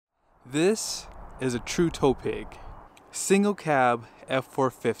This is a true tow pig. Single cab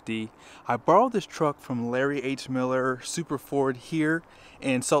F450. I borrowed this truck from Larry H. Miller, Super Ford here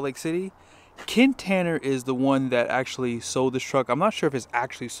in Salt Lake City. Ken Tanner is the one that actually sold this truck. I'm not sure if it's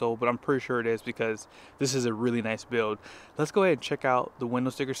actually sold, but I'm pretty sure it is because this is a really nice build. Let's go ahead and check out the window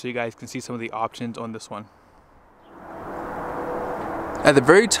sticker so you guys can see some of the options on this one. At the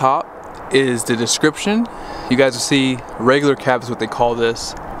very top is the description. You guys will see regular cab is what they call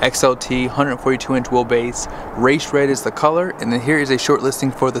this. XLT, 142-inch wheelbase, race red is the color, and then here is a short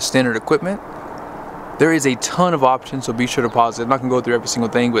listing for the standard equipment. There is a ton of options, so be sure to pause it. I'm not going to go through every single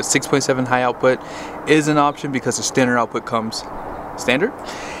thing, but 6.7 high output is an option because the standard output comes standard.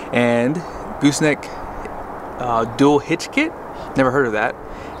 And gooseneck dual hitch kit, never heard of that.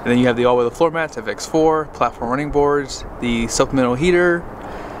 And then you have the all-weather floor mats, FX4, platform running boards, the supplemental heater,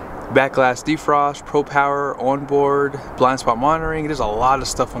 back glass defrost, pro power, onboard, blind spot monitoring. There's a lot of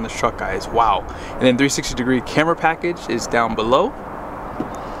stuff on this truck, guys. Wow. And then 360-degree camera package is down below.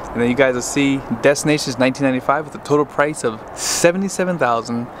 And then you guys will see destination is $1995 with a total price of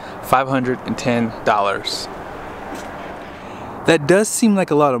 $77,510. That does seem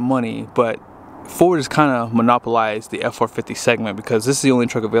like a lot of money, but Ford has kind of monopolized the F450 segment because this is the only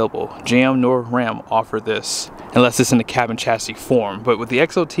truck available. GM nor Ram offer this unless it's in the cabin chassis form. But with the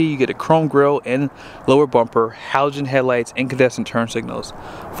XLT, you get a chrome grille and lower bumper, halogen headlights, incandescent turn signals,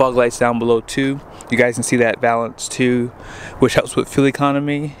 fog lights down below too. You guys can see that balance too, which helps with fuel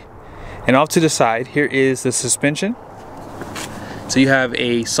economy. And off to the side, here is the suspension. So you have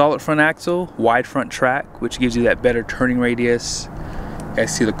a solid front axle, wide front track, which gives you that better turning radius. You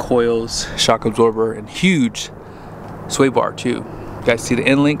guys see the coils, shock absorber, and huge sway bar too. You guys see the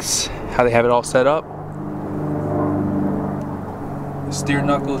end links, how they have it all set up. The steer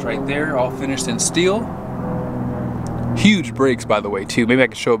knuckles right there, all finished in steel. Huge brakes, by the way, too. Maybe I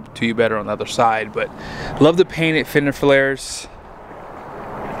can show it to you better on the other side, but love the painted fender flares.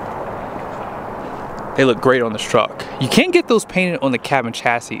 They look great on this truck. You can't get those painted on the cabin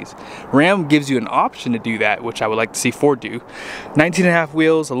chassis. Ram gives you an option to do that, which I would like to see Ford do. 19.5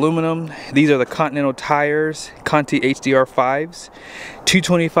 wheels, aluminum. These are the Continental tires, Conti HDR 5s.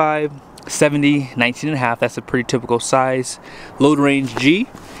 225, 70, 19.5. That's a pretty typical size. Load range G.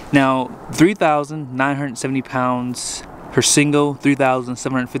 Now, 3,970 pounds for single,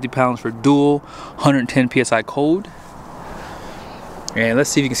 3,750 pounds for dual, 110 PSI cold. And let's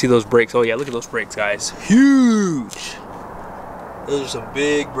see if you can see those brakes. Oh yeah, look at those brakes, guys. Huge! Those are some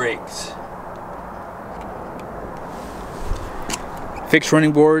big brakes. Fixed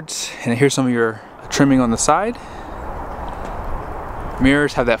running boards, and here's some of your trimming on the side.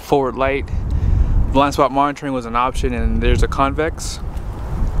 Mirrors have that forward light. Blind spot monitoring was an option, and there's a convex.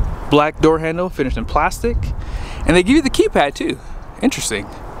 Black door handle, finished in plastic. And they give you the keypad too. Interesting.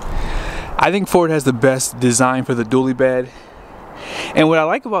 I think Ford has the best design for the dually bed. And what I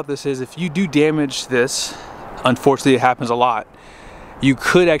like about this is if you do damage this, unfortunately it happens a lot, you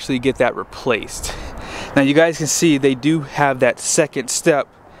could actually get that replaced. Now you guys can see they do have that second step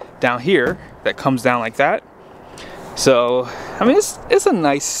down here that comes down like that. So, I mean, it's a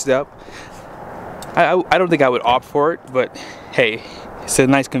nice step. I don't think I would opt for it, but hey, it's a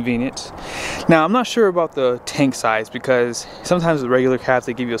nice convenience. Now, I'm not sure about the tank size because sometimes with regular cabs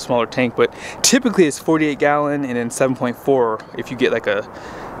they give you a smaller tank, but typically it's 48 gallon and then 7.4 if you get like a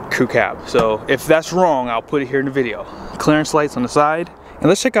crew cab. So if that's wrong, I'll put it here in the video. Clearance lights on the side. And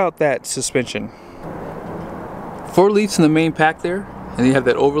let's check out that suspension. 4 leads in the main pack there, and then you have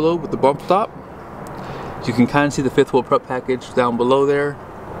that overload with the bump stop. You can kind of see the fifth wheel prep package down below there.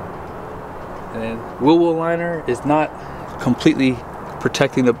 And then wheel well liner is not completely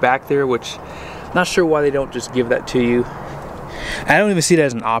protecting the back there, which I'm not sure why they don't just give that to you. I don't even see that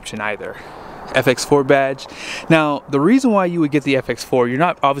as an option either. FX4 badge. Now, the reason why you would get the FX4, you're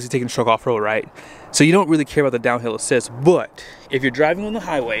not obviously taking the truck off-road, right? So you don't really care about the downhill assist, but if you're driving on the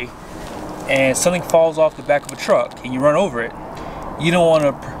highway and something falls off the back of a truck and you run over it, you don't want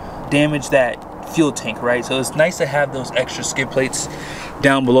to damage that fuel tank, right? So it's nice to have those extra skid plates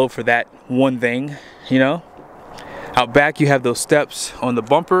down below for that one thing, you know? Out back you have those steps on the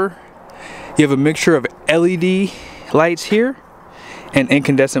bumper. You have a mixture of LED lights here and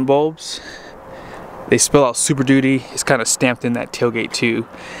incandescent bulbs. They spell out Super Duty. It's kind of stamped in that tailgate too.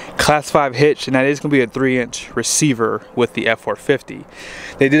 Class 5 hitch, and that is going to be a 3-inch receiver with the F450.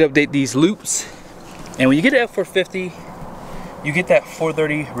 They did update these loops, and when you get an F450 you get that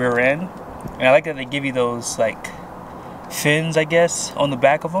 430 rear end, and I like that they give you those like fins, I guess, on the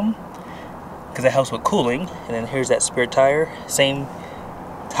back of them, because it helps with cooling. And then here's that spare tire, same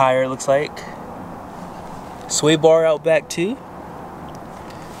tire looks like. Sway bar out back too.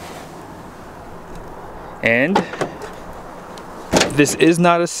 And this is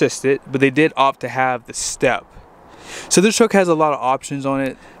not assisted, but they did opt to have the step. So this truck has a lot of options on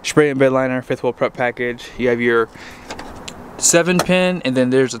it. Spray and bed liner, fifth wheel prep package. You have your 7-pin, and then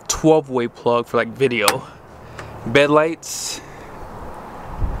there's a 12-way plug for like video. Bed lights,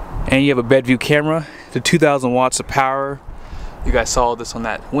 and you have a bed view camera. The 2,000 watts of power. You guys saw this on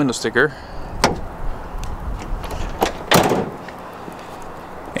that window sticker.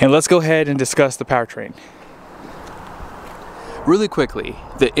 And let's go ahead and discuss the powertrain. Really quickly,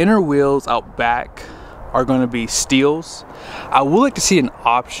 the inner wheels out back are going to be steels. I would like to see an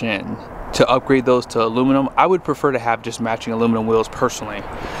option to upgrade those to aluminum. I would prefer to have just matching aluminum wheels personally,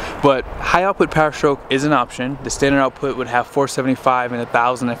 but high output power stroke is an option. The standard output would have 475 and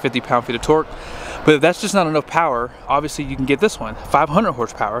 1,050 pound-feet of torque, but if that's just not enough power, obviously you can get this one, 500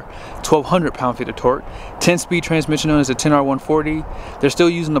 horsepower, 1,200 pound-feet of torque, 10-speed transmission known as a 10R140. They're still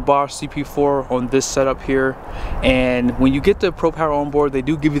using the Bosch CP4 on this setup here, and when you get the Pro Power on board, they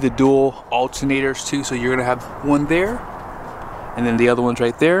do give you the dual alternators too, so you're gonna have one there, and then the other one's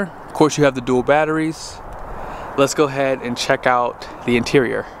right there. Of course, you have the dual batteries. Let's go ahead and check out the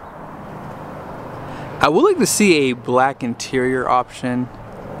interior. I would like to see a black interior option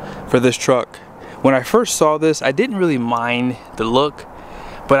for this truck. When I first saw this, I didn't really mind the look,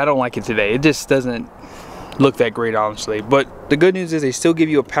 but I don't like it today. It just doesn't look that great, honestly. But the good news is they still give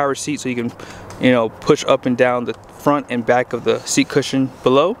you a power seat, so you can, you know, push up and down the front and back of the seat cushion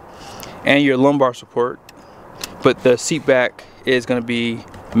below, and your lumbar support. But the seat back is going to be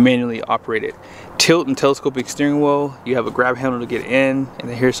manually operated. Tilt and telescopic steering wheel. You have a grab handle to get in, and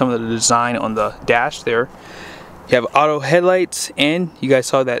then here's some of the design on the dash there. You have auto headlights, and you guys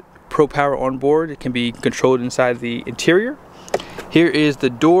saw that Pro Power on board. It can be controlled inside the interior. Here is the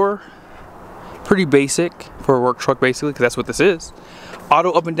door. Pretty basic for a work truck, basically, because that's what this is.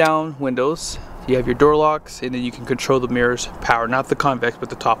 Auto up and down windows. You have your door locks, and then you can control the mirror's power, not the convex, but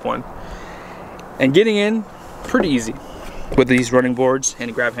the top one. And getting in, pretty easy with these running boards and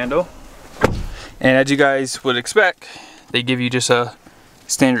a grab handle. And as you guys would expect, they give you just a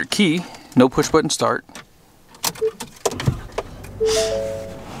standard key, no push button start.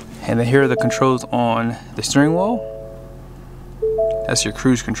 And then here are the controls on the steering wheel. That's your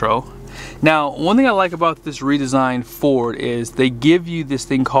cruise control. Now, one thing I like about this redesigned Ford is they give you this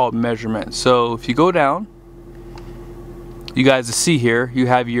thing called measurement. So if you go down, you guys see here, you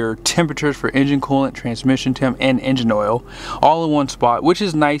have your temperatures for engine coolant, transmission temp, and engine oil all in one spot, which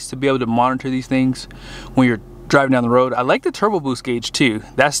is nice to be able to monitor these things when you're driving down the road. I like the turbo boost gauge too.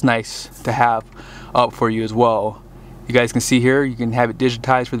 That's nice to have up for you as well. You guys can see here, you can have it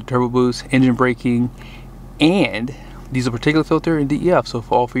digitized for the turbo boost, engine braking, and diesel particulate filter and DEF, so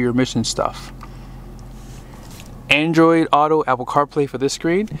for all for your emission stuff. Android Auto, Apple CarPlay for this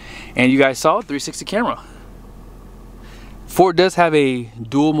screen, and you guys saw it, 360 camera. Ford does have a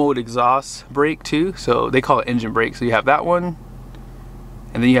dual mode exhaust brake too, so they call it engine brake. So you have that one,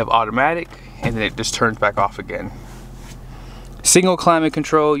 and then you have automatic, and then it just turns back off again. Single climate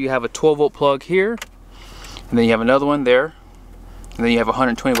control, you have a 12-volt plug here, and then you have another one there, and then you have a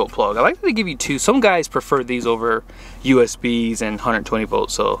 120-volt plug. I like that they give you two. Some guys prefer these over USBs and 120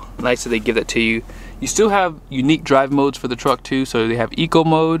 volts, so nice that they give that to you. You still have unique drive modes for the truck too, so they have eco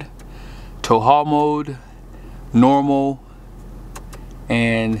mode, tow haul mode, normal,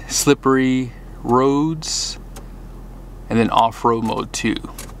 and slippery roads, and then off-road mode too.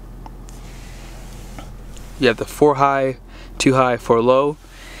 You have the 4 high, 2 high, 4 low,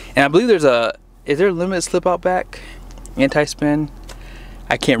 and I believe there's a, is there a limited slip out back, anti-spin?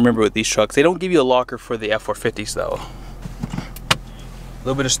 I can't remember with these trucks. They don't give you a locker for the F450s though. A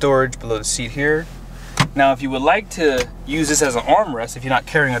little bit of storage below the seat here. Now if you would like to use this as an armrest, if you're not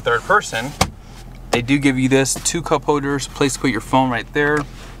carrying a third person, they do give you this, 2 cup holders, place to put your phone right there,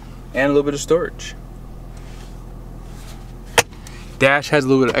 and a little bit of storage. Dash has a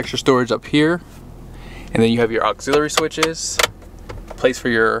little bit of extra storage up here, and then you have your auxiliary switches, place for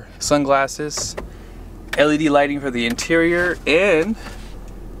your sunglasses, LED lighting for the interior, and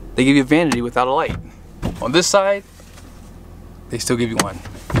they give you a vanity without a light. On this side, they still give you one.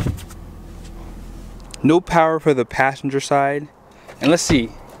 No power for the passenger side, and let's see.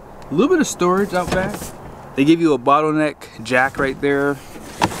 A little bit of storage out back. They give you a bottleneck jack right there,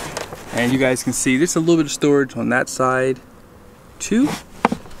 and you guys can see there's a little bit of storage on that side too.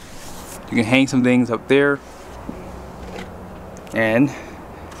 You can hang some things up there, and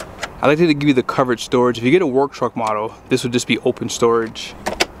I like to give you the covered storage. If you get a work truck model, this would just be open storage.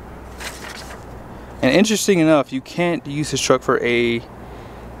 And interesting enough, you can't use this truck for a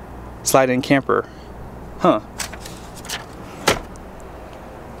slide-in camper, huh?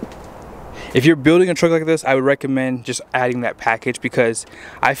 If you're building a truck like this, I would recommend just adding that package, because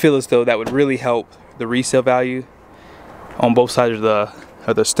I feel as though that would really help the resale value on both sides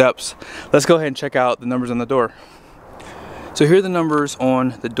of the steps. Let's go ahead and check out the numbers on the door. So here are the numbers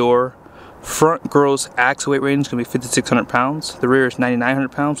on the door. Front gross axle weight rating is going to be 5,600 pounds. The rear is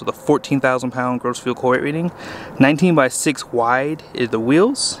 9,900 pounds with a 14,000 pound gross vehicle weight rating. 19 by 6 wide is the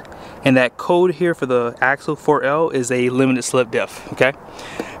wheels. And that code here for the axle 4L is a limited slip diff, okay?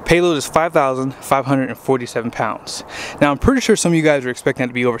 Payload is 5,547 pounds. Now I'm pretty sure some of you guys are expecting that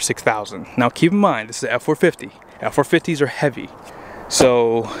to be over 6,000. Now keep in mind, this is an F450. F450s are heavy.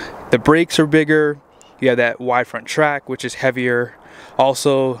 So the brakes are bigger. You have that wide front track, which is heavier.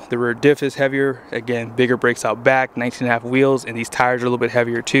 Also, the rear diff is heavier. Again, bigger brakes out back, 19.5 wheels, and these tires are a little bit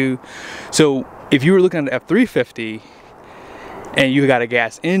heavier too. So if you were looking at the F350 and you got a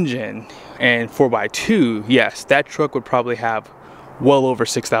gas engine and 4x2, yes, that truck would probably have well over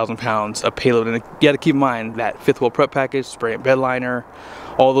 6,000 pounds of payload. And you got to keep in mind that fifth wheel prep package, spray and bed liner,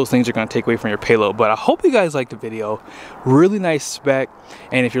 all those things are going to take away from your payload. But I hope you guys liked the video. Really nice spec,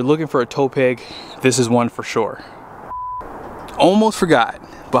 and if you're looking for a tow pig, this is one for sure. Almost forgot,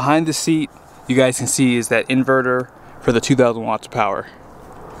 behind the seat you guys can see is that inverter for the 2,000 watts of power.